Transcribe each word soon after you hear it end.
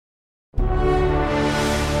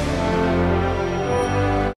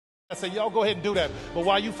say, y'all go ahead and do that. But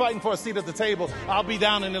while you fighting for a seat at the table, I'll be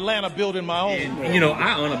down in Atlanta building my own. And, you know,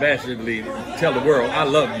 I unabashedly tell the world, I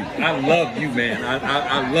love you. I love you, man.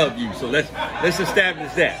 I love you. So let's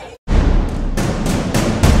establish that.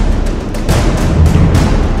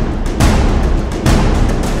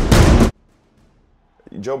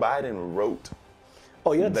 Joe Biden wrote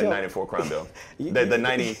the 94 crime bill. The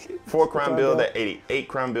 94 crime bill, the 88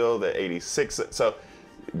 crime bill, the 86. So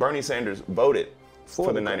Bernie Sanders voted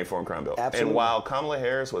for the 94 crime bill. Absolutely. And while Kamala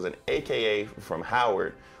Harris was an AKA from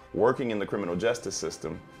Howard working in the criminal justice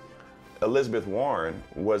system, Elizabeth Warren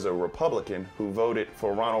was a Republican who voted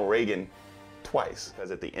for Ronald Reagan twice.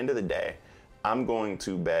 Because at the end of the day, I'm going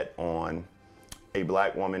to bet on a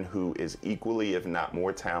black woman who is equally, if not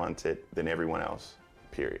more talented than everyone else.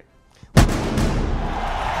 Period.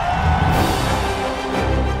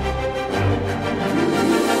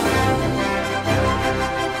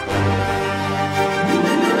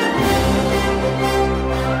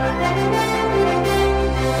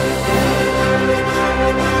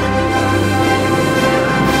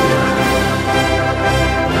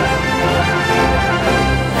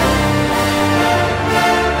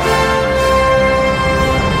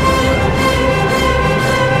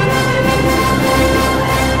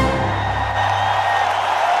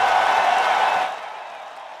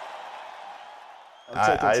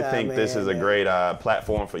 I think this is a great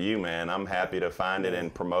platform for you, man. I'm happy to find it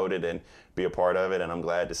and promote it and be a part of it, and I'm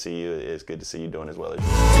glad to see you. It's good to see you doing as well as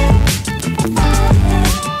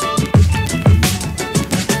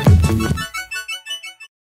you.